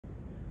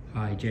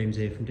Hi, James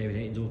here from David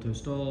Hayton's Auto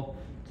Store.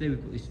 Today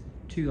we've got this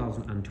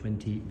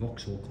 2020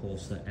 Vauxhall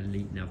Corsa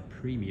Elite Nav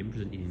Premium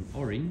presented in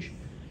orange.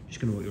 Just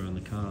going to walk you around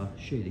the car,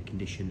 show you the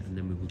condition, and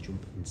then we will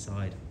jump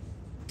inside.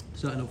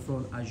 Starting up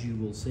front, as you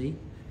will see,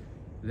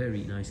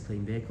 very nice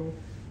clean vehicle.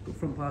 Got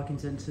front parking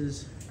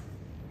sensors,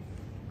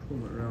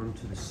 come around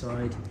to the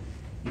side.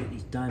 You get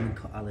these diamond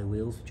cut alloy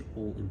wheels which are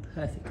all in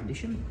perfect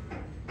condition.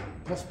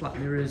 Gloss black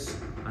mirrors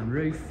and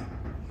roof,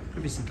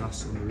 privacy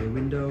glass on the rear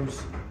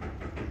windows.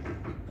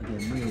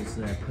 Again, wheels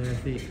there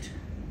perfect.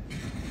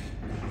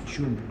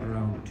 Jump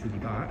around to the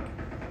back.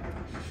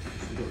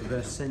 So we've got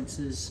reverse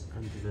sensors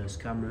and reverse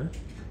camera.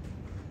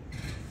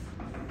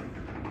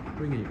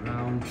 Bringing it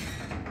round,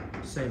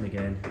 same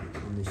again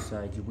on this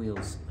side. Your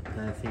wheels are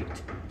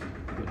perfect.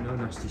 You've got no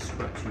nasty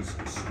scratches,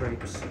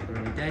 scrapes or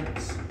any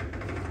dents.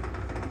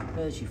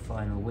 There's your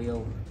final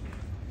wheel,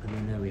 and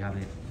then there we have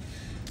it.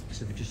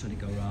 So if we just let it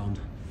go round,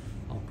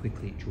 I'll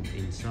quickly jump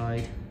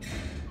inside.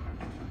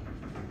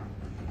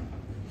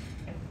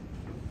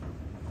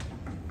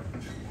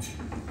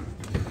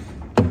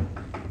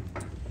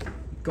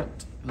 Got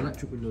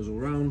electric windows all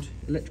round,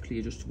 electrically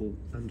adjustable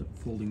and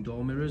folding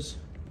door mirrors,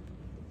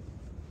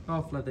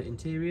 half leather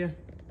interior.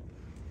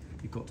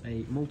 You've got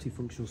a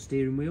multifunctional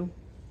steering wheel,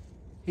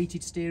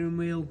 heated steering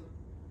wheel,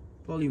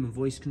 volume and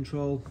voice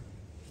control.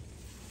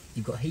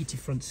 You've got heated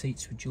front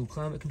seats with dual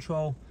climate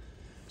control,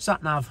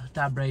 sat nav,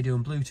 DAB radio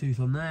and Bluetooth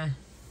on there.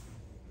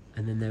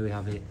 And then there we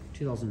have it,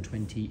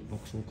 2020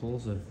 Vauxhall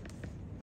Corsa.